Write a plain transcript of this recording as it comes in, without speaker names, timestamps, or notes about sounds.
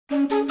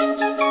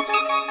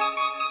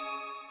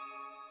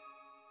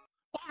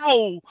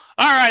All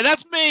right,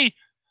 that's me.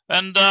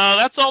 And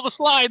that's all the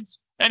slides.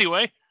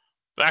 Anyway,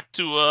 back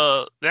to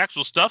the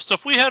actual stuff. So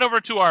if we head over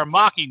to our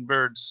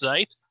Mockingbird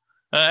site,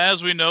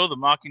 as we know, the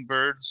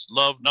mockingbirds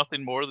love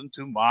nothing more than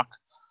to mock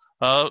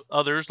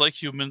others like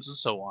humans and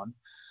so on.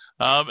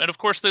 And of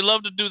course, they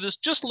love to do this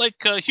just like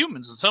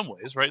humans in some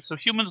ways, right? So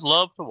humans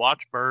love to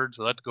watch birds.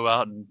 We like to go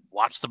out and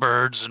watch the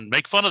birds and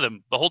make fun of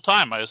them the whole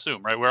time, I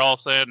assume, right? We're all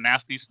saying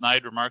nasty,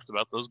 snide remarks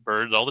about those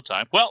birds all the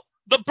time. Well,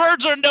 the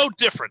birds are no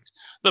different.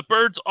 The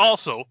birds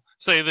also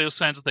say those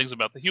kinds of things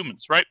about the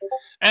humans, right?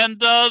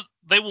 And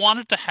they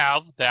wanted to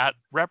have that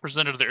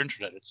represented in their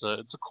internet. It's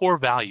a core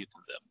value to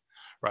them,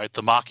 right?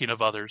 The mocking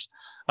of others.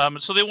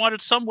 So they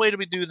wanted some way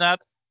to do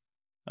that.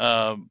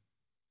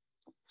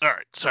 All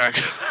right, sorry,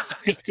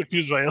 I got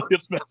confused by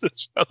Elliot's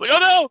message. I was like, oh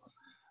no!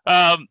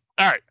 All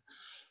right,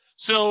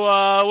 so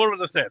what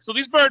was I saying? So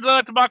these birds, they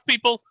like to mock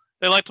people.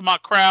 They like to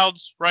mock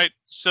crowds, right?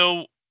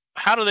 So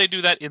how do they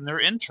do that in their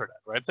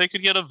intranet, right? They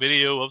could get a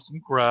video of some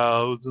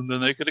crowds, and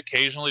then they could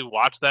occasionally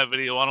watch that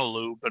video on a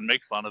loop and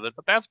make fun of it,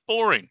 but that's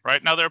boring,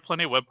 right? Now, there are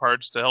plenty of web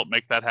parts to help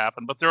make that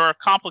happen, but there are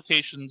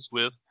complications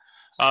with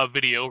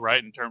video,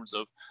 right, in terms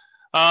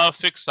of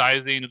fixed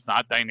sizing. It's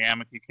not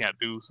dynamic. You can't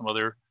do some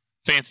other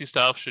fancy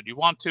stuff should you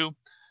want to,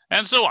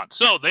 and so on.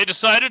 So they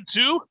decided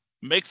to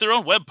make their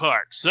own web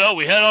part. So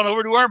we head on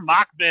over to our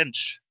mock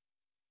bench.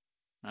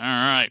 All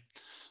right.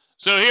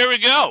 So here we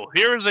go.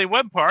 Here is a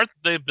web part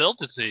that they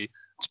built. It's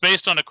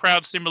based on a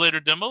crowd simulator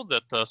demo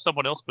that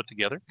someone else put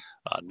together,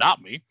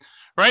 not me.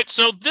 Right.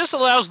 So this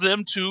allows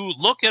them to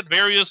look at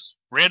various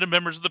random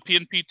members of the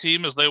PNP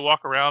team as they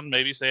walk around,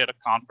 maybe say at a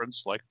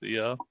conference like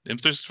the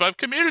M365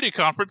 Community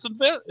Conference in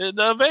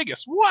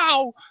Vegas.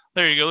 Wow.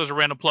 There you go. There's a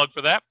random plug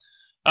for that.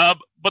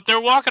 But they're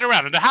walking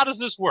around. And how does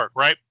this work,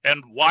 right?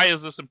 And why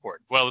is this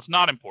important? Well, it's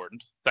not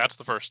important. That's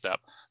the first step.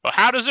 But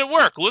how does it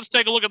work? Let's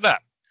take a look at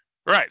that.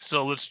 Right,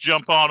 so let's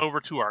jump on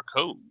over to our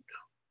code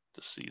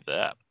to see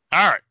that.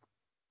 All right.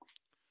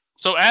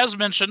 So as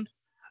mentioned,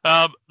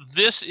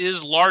 this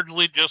is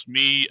largely just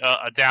me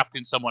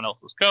adapting someone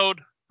else's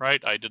code,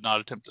 right? I did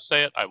not attempt to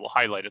say it. I will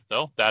highlight it,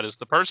 though. That is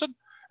the person.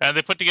 And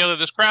they put together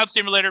this crowd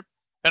simulator.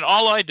 And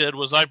all I did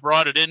was I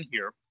brought it in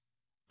here.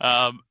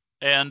 Well,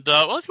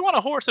 if you want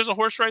a horse, there's a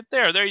horse right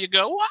there. There you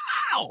go.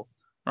 Wow!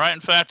 Right,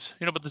 in fact,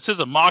 but this is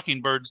a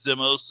Mockingbirds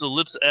demo, so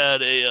let's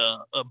add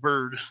a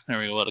bird. There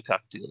we go. What a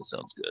cocktail.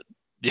 Sounds good.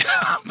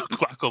 Yeah,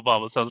 Barack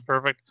Obama sounds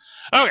perfect.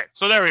 Okay,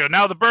 so there we go.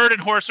 Now the bird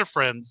and horse are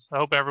friends. I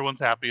hope everyone's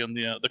happy in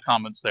the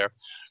comments there.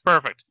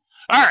 Perfect.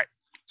 All right,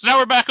 so now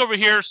we're back over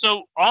here.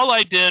 So all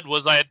I did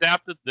was I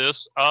adapted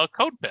this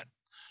code pen,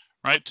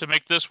 right, to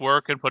make this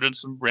work and put in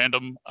some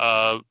random,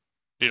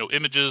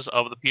 images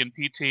of the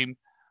PNP team.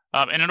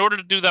 And in order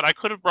to do that, I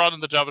could have brought in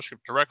the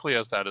JavaScript directly,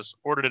 as that is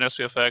ordered in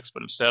SPFx,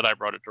 but instead I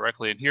brought it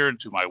directly in here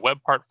into my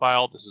web part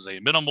file. This is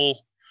a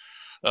minimal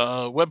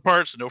web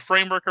part, so no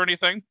framework or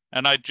anything.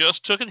 And I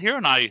just took it here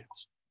and I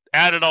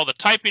added all the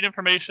typing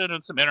information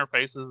and some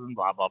interfaces and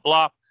blah, blah,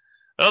 blah.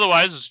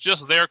 Otherwise, it's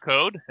just their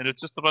code, and it's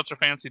just a bunch of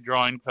fancy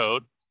drawing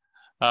code.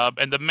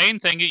 And the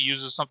main thing it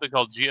uses something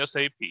called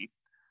GSAP,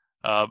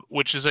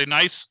 which is a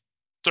nice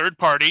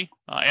third-party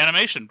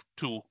animation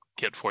tool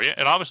kit for you,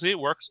 and obviously it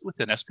works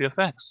within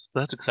SPFx. So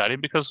that's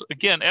exciting because,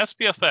 again,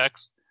 SPFx,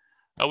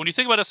 when you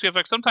think about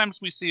SPFx, sometimes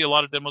we see a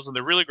lot of demos and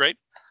they're really great,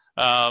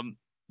 and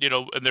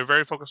they're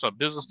very focused on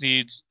business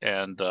needs,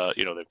 and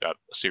they've got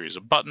a series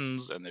of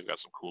buttons and they've got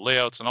some cool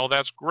layouts and all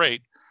that's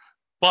great,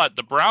 but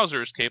the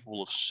browser is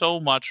capable of so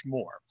much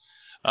more,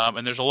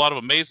 and there's a lot of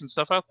amazing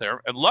stuff out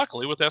there. And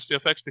luckily with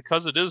SPFx,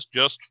 because it is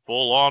just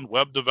full-on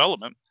web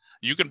development,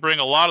 you can bring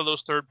a lot of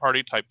those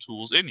third-party type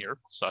tools in here,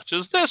 such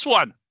as this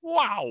one.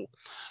 Wow.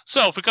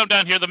 So if we come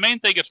down here, the main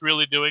thing it's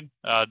really doing,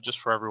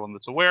 just for everyone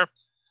that's aware,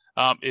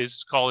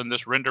 is calling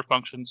this render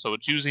function. So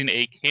it's using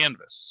a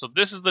canvas. So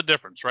this is the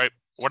difference, right?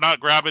 We're not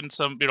grabbing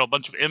some, a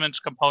bunch of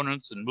image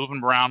components and moving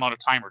them around on a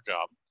timer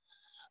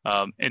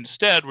job.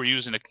 Instead, we're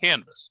using a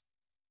canvas.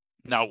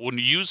 Now, when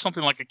you use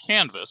something like a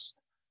canvas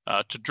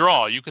to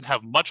draw, you can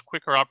have much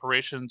quicker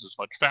operations. It's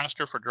much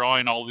faster for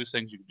drawing all of these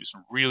things. You can do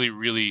some really,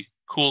 really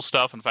cool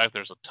stuff. In fact,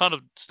 there's a ton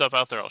of stuff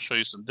out there. I'll show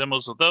you some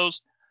demos of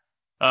those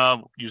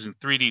using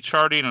 3D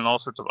charting and all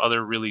sorts of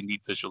other really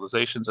neat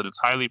visualizations, and it's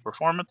highly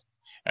performant.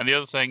 And the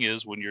other thing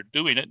is, when you're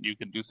doing it, you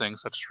can do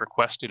things such as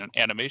requesting an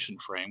animation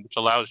frame, which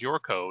allows your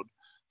code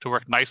to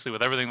work nicely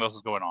with everything else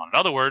that's going on. In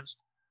other words,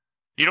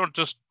 you don't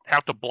just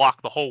have to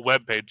block the whole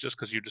web page just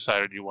because you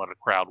decided you want a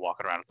crowd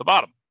walking around at the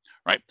bottom,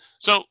 right?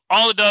 So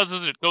all it does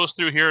is it goes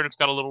through here and it's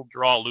got a little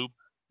draw loop,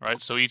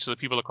 right? So each of the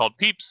people are called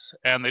peeps,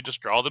 and they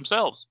just draw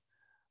themselves,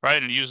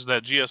 right? And it uses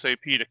that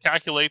GSAP to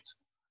calculate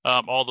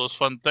all those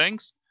fun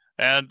things.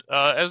 And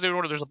as they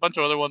order, there's a bunch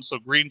of other ones. So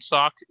Green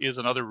Sock is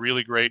another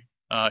really great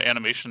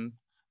animation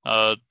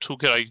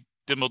toolkit. I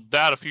demoed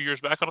that a few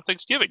years back on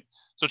Thanksgiving.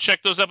 So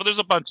check those out. But there's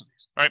a bunch of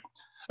these, right?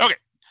 Okay.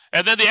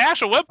 And then the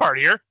actual web part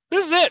here,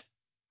 this is it,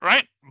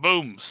 right?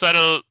 Boom.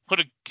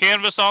 Put a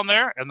canvas on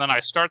there, and then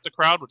I start the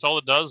crowd, which all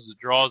it does is it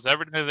draws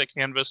everything to that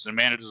canvas and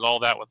manages all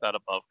that with that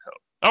above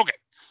code. Okay.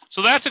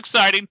 So that's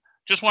exciting.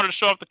 just wanted to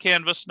show off the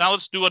canvas. Now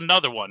let's do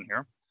another one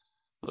here.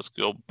 Let's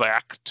go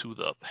back to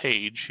the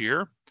page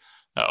here.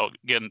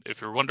 Again,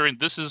 if you're wondering,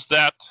 this is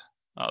that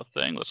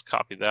thing. Let's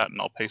copy that,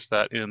 and I'll paste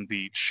that in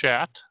the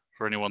chat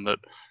for anyone that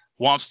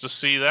wants to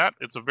see that.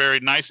 It's a very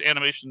nice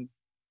animation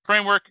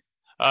framework.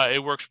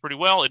 It works pretty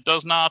well. It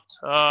does not,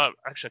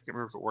 actually, I can't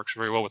remember if it works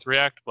very well with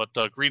React, but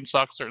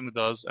GreenSock certainly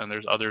does, and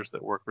there's others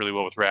that work really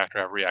well with React or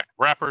have React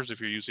wrappers if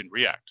you're using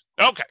React.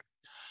 Okay.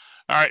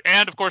 All right,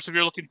 and of course, if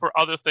you're looking for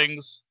other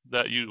things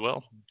that you,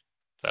 well,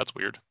 that's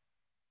weird.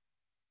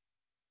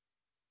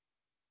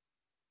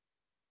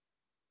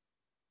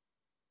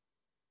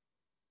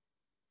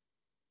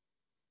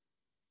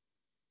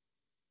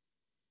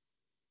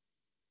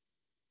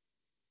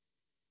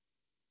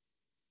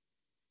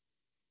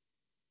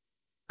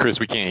 Chris,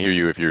 we can't hear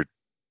you if you're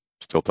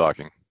still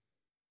talking.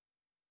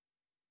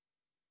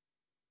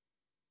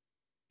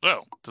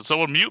 Oh, did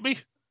someone mute me?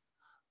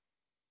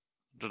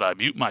 Did I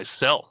mute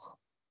myself?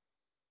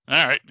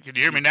 All right, can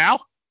you hear me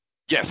now?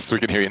 Yes, we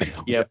can hear you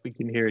now. Yep, we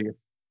can hear you.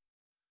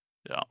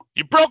 Yeah,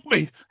 you broke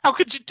me. How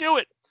could you do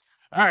it?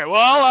 All right,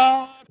 well,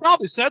 I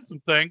probably said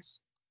some things.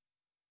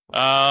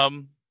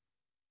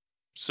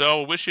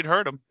 So wish you'd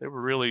heard them. They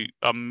were really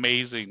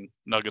amazing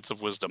nuggets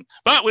of wisdom.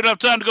 But we don't have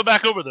time to go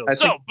back over those.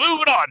 So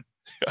moving on.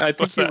 I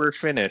think you were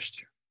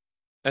finished.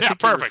 Yeah,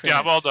 perfect. Yeah,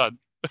 I'm all done.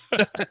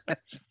 I'll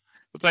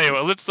tell you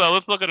what.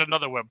 Let's look at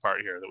another web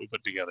part here that we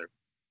put together.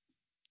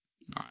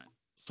 All right.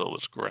 So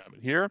let's grab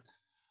it here,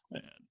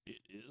 and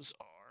it is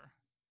our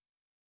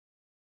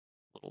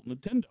little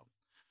Nintendo.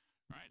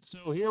 All right.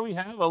 So here we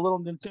have a little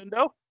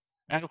Nintendo,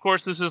 and of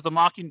course this is the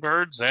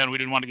Mockingbirds, and we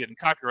didn't want to get in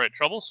copyright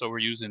trouble, so we're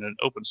using an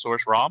open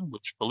source ROM,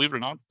 which, believe it or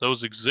not,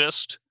 those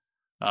exist.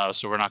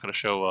 So we're not going to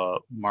show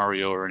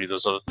Mario or any of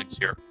those other things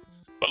here.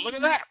 But look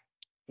at that.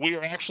 We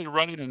are actually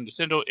running a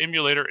Nintendo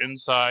emulator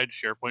inside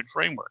SharePoint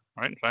Framework,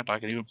 right? In fact, I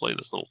can even play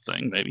this little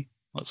thing, maybe.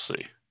 Let's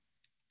see.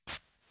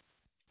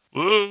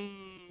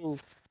 Woo!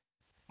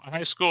 My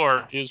high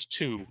score is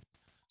 2.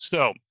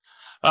 So,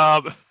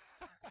 right,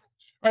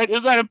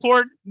 is that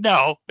important?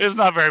 No, it's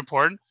not very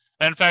important.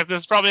 In fact, this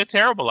is probably a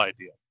terrible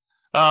idea.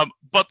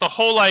 But the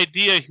whole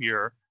idea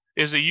here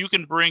is that you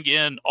can bring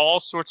in all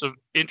sorts of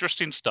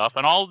interesting stuff,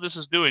 and all this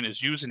is doing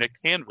is using a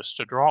canvas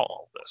to draw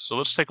all this. So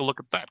let's take a look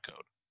at that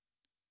code.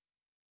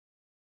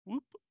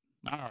 Whoop.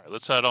 All right,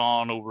 let's head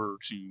on over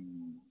to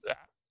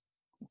that.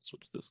 Let's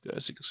switch this guy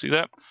so you can see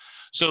that.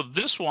 So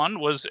this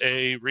one was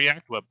a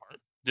React web part.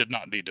 Did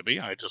not need to be.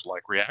 I just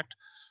like React,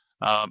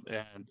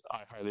 and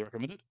I highly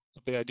recommend it.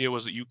 The idea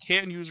was that you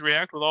can use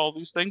React with all of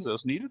these things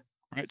as needed,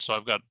 right? So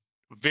I've got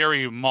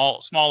very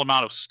small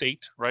amount of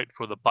state, right,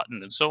 for the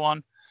button and so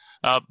on.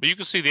 But you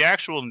can see the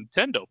actual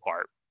Nintendo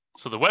part.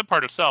 So the web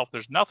part itself,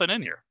 there's nothing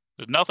in here.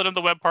 There's nothing in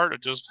the web part.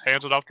 It just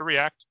hands it off to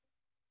React.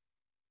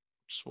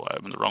 That's why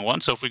I'm in the wrong one.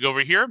 So if we go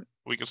over here,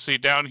 we can see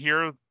down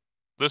here,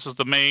 this is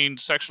the main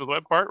section of the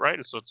web part, right?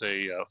 So it's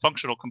a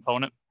functional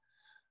component.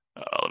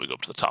 Let me go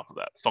up to the top of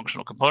that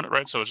functional component,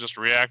 right? So it's just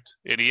React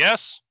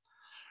NES,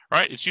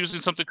 right? It's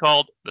using something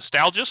called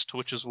Nostalgist,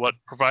 which is what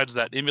provides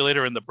that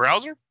emulator in the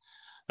browser,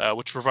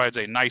 which provides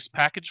a nice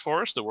package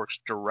for us that works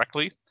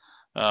directly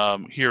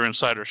here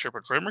inside our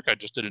SharePoint framework. I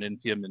just did an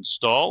npm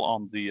install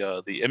on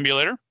the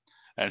emulator,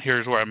 and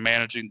here's where I'm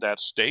managing that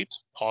state,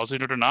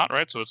 pausing it or not,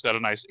 right? So it's got a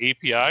nice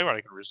API where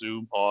I can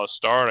resume, pause,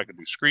 start. I can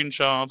do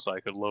screenshots. I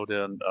could load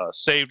in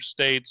saved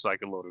states. I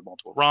can load in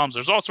multiple ROMs.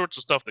 There's all sorts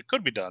of stuff that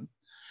could be done,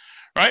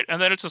 right?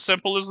 And then it's as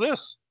simple as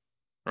this,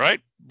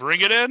 right? Bring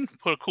it in,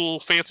 put a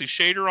cool fancy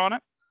shader on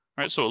it,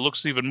 right? So it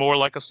looks even more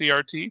like a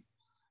CRT,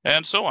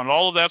 and so on.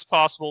 All of that's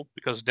possible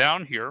because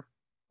down here,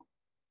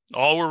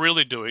 all we're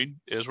really doing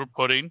is we're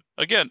putting,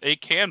 again, a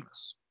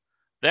canvas.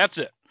 That's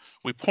it.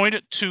 We point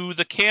it to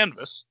the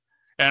canvas,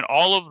 and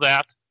all of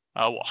that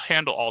will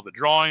handle all the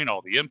drawing,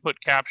 all the input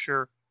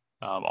capture,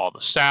 all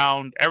the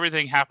sound.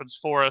 Everything happens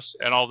for us,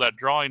 and all that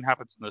drawing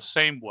happens in the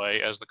same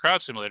way as the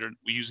crowd simulator.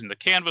 We're using the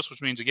canvas,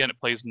 which means, again, it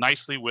plays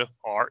nicely with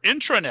our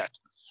intranet.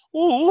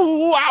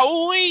 Ooh,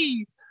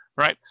 wowee!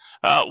 Right?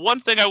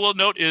 One thing I will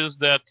note is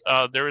that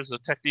there is a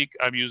technique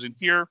I'm using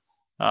here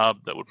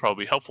that would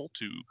probably be helpful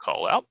to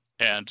call out.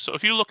 And so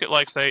if you look at,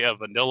 like, say, a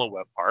vanilla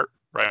web part,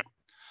 right,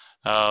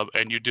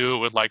 and you do it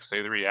with, like,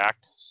 say, the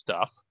React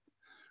stuff,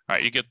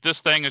 right, you get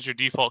this thing as your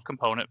default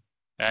component,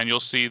 and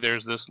you'll see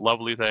there's this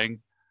lovely thing.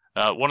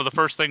 One of the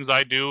first things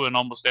I do in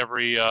almost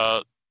every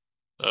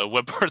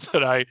web part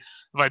that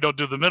if I don't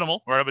do the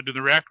minimal, or if I do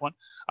the React one,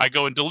 I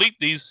go and delete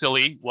these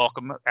silly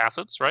welcome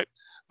assets, right?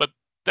 But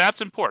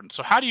that's important.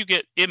 So how do you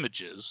get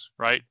images,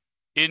 right,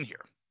 in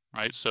here,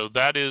 right? So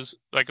that is,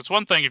 like, it's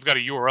one thing you've got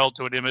a URL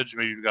to an image,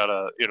 maybe you've got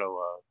a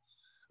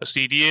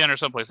CDN or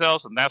someplace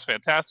else, and that's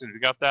fantastic. If you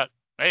got that,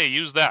 hey,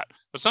 use that.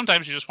 But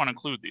sometimes you just want to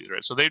include these,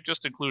 right? So they've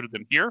just included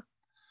them here,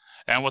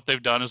 and what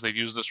they've done is they've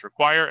used this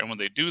require, and when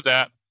they do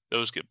that,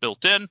 those get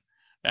built in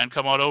and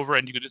come on over,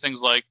 and you can do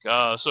things like,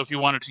 so if you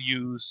wanted to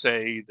use,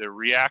 say, the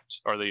React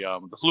or the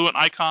Fluent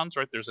icons,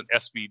 right, there's an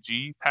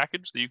SVG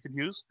package that you can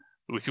use.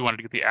 If you wanted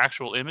to get the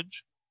actual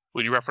image,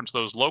 when you reference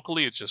those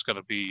locally, it's just going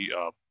to be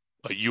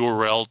a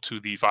URL to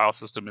the file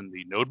system in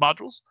the node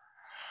modules.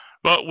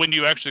 But when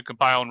you actually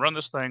compile and run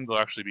this thing, they'll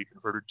actually be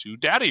converted to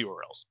data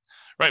URLs,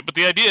 right? But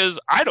the idea is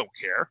I don't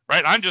care,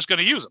 right? I'm just going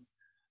to use them.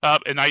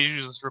 And I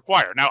use this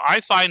require. Now,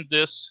 I find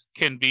this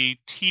can be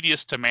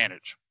tedious to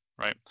manage,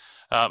 right?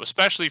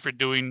 Especially if you're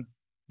doing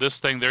this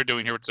thing they're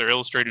doing here, which they're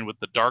illustrating with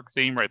the dark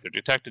theme, right? They're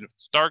detecting if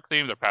it's a dark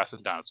theme, they're passing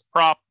it down as a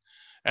prop.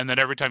 And then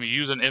every time you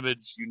use an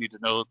image, you need to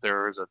know that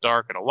there is a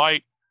dark and a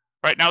light.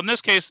 Right now, in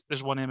this case,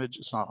 there's one image.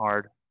 It's not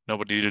hard.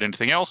 Nobody needed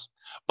anything else.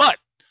 But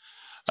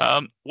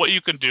what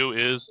you can do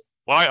is,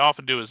 what I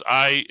often do is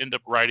I end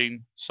up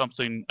writing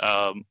something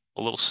a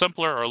little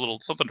simpler or a little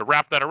something to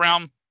wrap that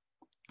around.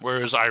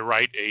 Whereas I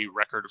write a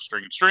record of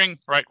string and string,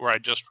 right, where I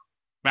just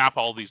map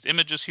all these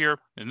images here.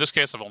 In this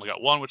case, I've only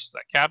got one, which is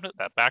that cabinet,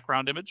 that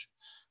background image,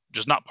 which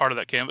is not part of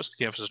that canvas.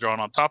 The canvas is drawn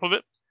on top of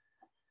it.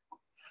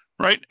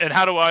 Right, and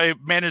how do I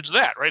manage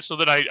that, right? So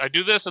that I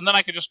do this, and then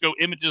I can just go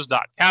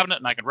images.cabinet,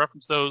 and I can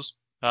reference those.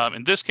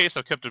 In this case,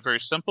 I've kept it very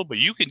simple, but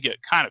you can get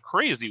kind of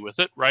crazy with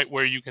it, right?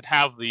 Where you could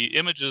have the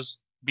images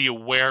be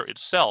aware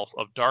itself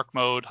of dark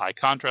mode, high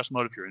contrast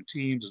mode if you're in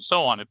Teams, and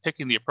so on, and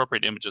picking the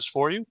appropriate images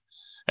for you.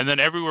 And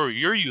then everywhere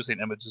you're using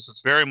images,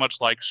 it's very much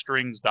like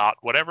strings dot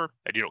whatever,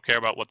 and you don't care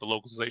about what the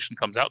localization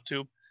comes out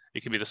to.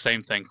 It can be the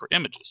same thing for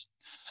images.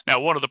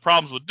 Now, one of the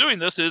problems with doing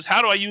this is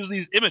how do I use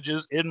these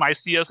images in my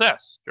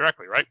CSS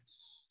directly, right?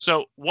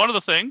 So one of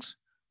the things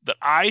that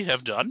I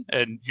have done,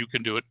 and you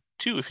can do it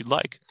too if you'd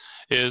like,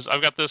 is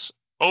I've got this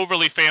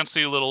overly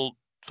fancy little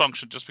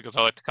function just because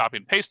I like to copy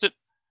and paste it,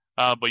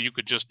 but you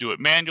could just do it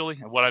manually.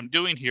 And what I'm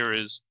doing here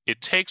is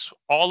it takes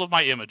all of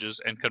my images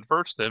and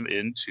converts them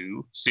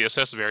into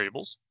CSS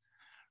variables,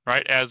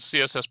 right, as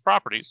CSS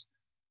properties.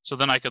 So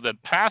then I could then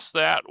pass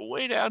that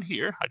way down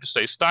here. I just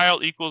say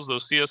style equals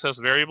those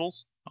CSS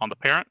variables on the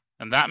parent,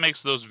 and that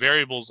makes those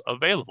variables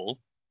available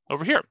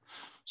over here.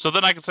 So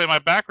then I can say my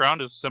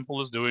background is simple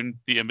as doing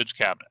the image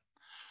cabinet.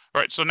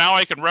 All right, so now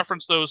I can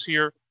reference those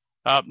here.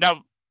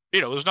 Now,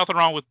 there's nothing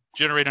wrong with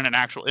generating an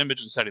actual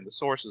image and setting the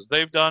sources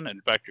they've done. And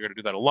in fact, you're going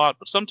to do that a lot.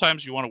 But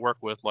sometimes you want to work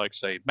with, like,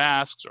 say,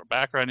 masks or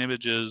background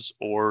images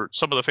or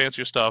some of the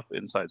fancier stuff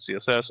inside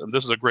CSS. And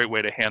this is a great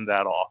way to hand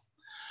that off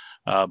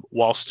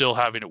while still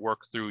having it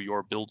work through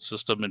your build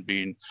system and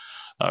being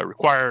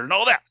required and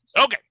all that.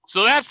 Okay,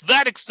 so that's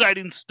that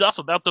exciting stuff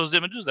about those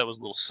images. That was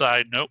a little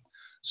side note.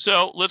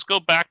 So let's go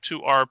back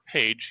to our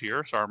page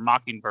here, so our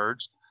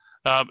mockingbirds.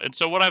 And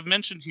so what I've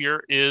mentioned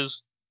here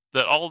is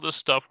that all of this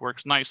stuff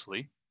works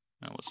nicely.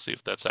 Now let's see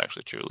if that's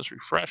actually true. Let's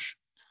refresh.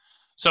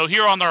 So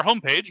here on our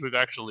homepage, we've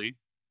actually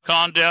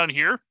gone down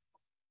here,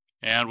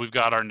 and we've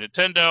got our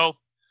Nintendo,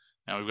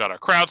 and we've got our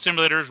crowd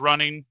simulators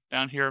running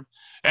down here.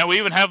 And we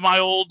even have my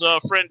old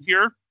friend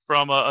here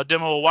from a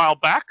demo a while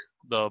back,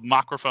 the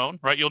microphone,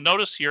 right? You'll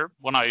notice here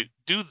when I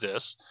do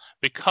this,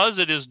 because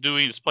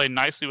it's playing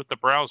nicely with the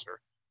browser,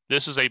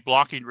 this is a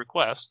blocking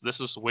request. This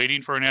is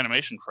waiting for an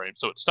animation frame.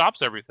 So it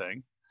stops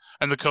everything,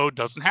 and the code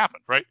doesn't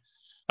happen, right?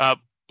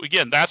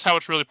 Again, that's how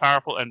it's really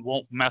powerful and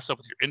won't mess up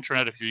with your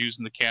intranet if you're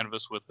using the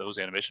canvas with those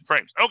animation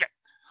frames. Okay,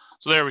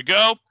 so there we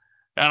go.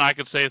 And I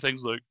can say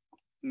things like,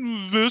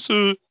 this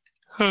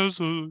has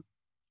a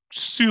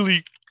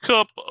silly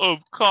cup of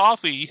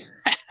coffee,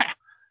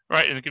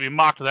 right? And it can be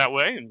mocked that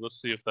way, and let's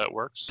see if that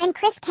works. I'm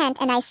Chris Kent,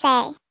 and I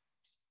say,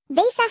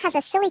 Vesa has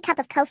a silly cup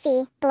of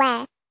coffee,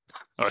 blah.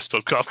 Oh, I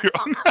spelled coffee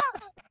wrong.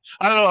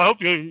 I don't know. I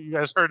hope you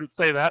guys heard it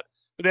say that.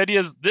 But the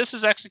idea is this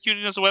is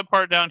executing as a web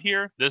part down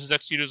here. This is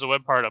executing as a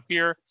web part up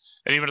here.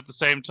 And even at the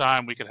same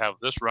time, we could have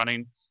this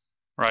running,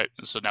 right?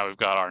 And so now we've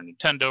got our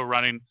Nintendo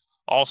running.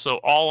 Also,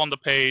 all on the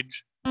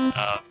page.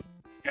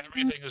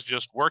 Everything is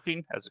just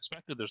working as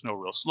expected. There's no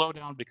real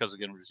slowdown because,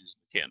 again, we're just using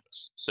the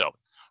canvas. So,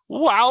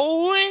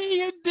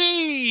 wowee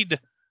indeed.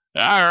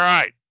 All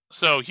right.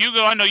 So,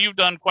 Hugo, I know you've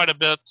done quite a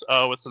bit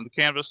with some of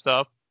the canvas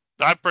stuff.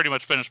 I've pretty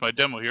much finished my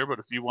demo here, but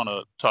if you want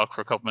to talk for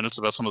a couple minutes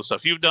about some of the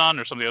stuff you've done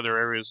or some of the other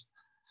areas,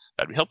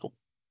 that'd be helpful.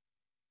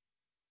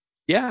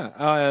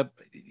 Yeah,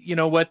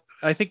 what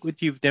I think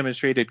what you've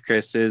demonstrated,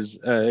 Chris, is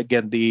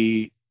again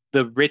the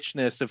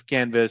richness of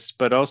Canvas,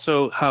 but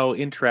also how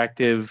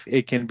interactive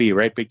it can be,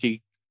 right?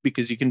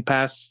 Because you can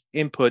pass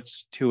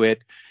inputs to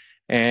it,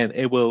 and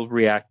it will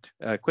react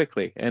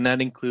quickly, and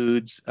that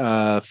includes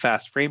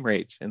fast frame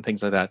rates and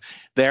things like that.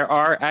 There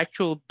are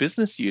actual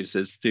business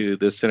uses to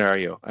this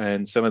scenario,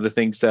 and some of the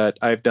things that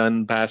I've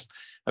done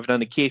I've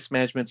done a case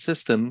management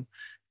system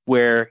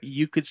where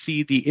you could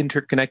see the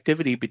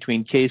interconnectivity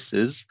between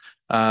cases,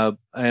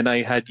 and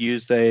I had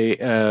used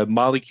a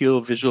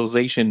molecule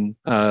visualization,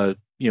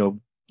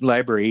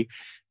 library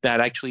that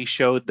actually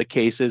showed the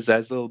cases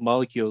as little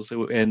molecules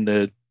and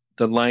the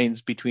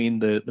lines between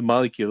the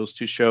molecules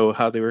to show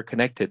how they were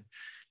connected.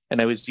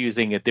 And I was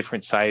using a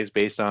different size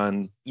based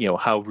on,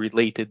 how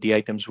related the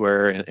items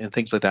were and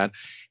things like that.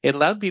 It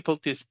allowed people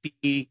to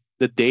see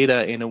the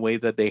data in a way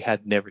that they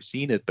had never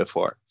seen it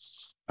before.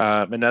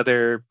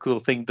 Another cool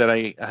thing that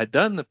I had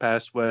done in the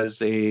past was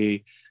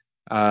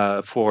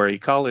for a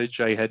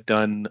college, I had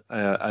done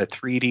a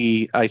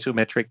 3D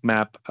isometric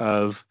map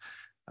of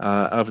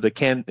of the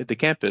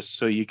campus,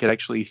 so you could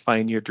actually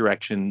find your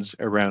directions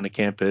around a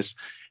campus,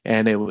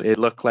 and it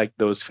looked like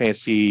those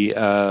fancy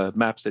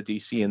maps that you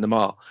see in the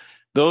mall.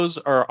 Those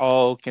are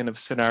all kind of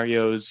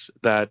scenarios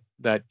that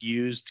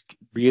used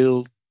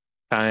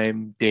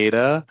real-time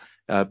data,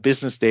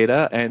 business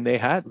data, and they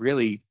had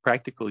really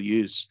practical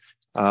use,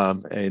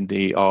 and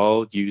they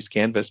all use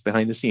Canvas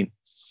behind the scene.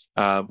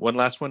 One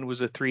last one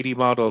was a 3D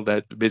model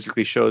that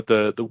basically showed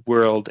the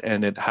world,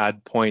 and it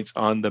had points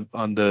on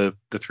the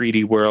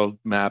 3D world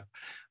map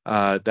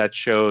that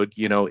showed,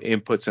 you know,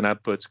 inputs and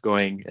outputs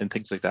going and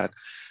things like that.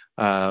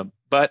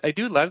 But I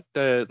do like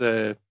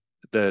the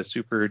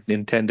Super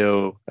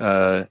Nintendo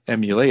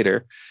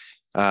emulator.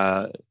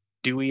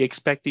 Do we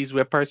expect these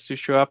web parts to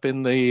show up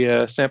in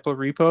the sample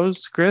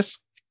repos, Chris?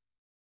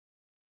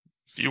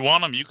 If you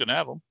want them, you can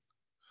have them.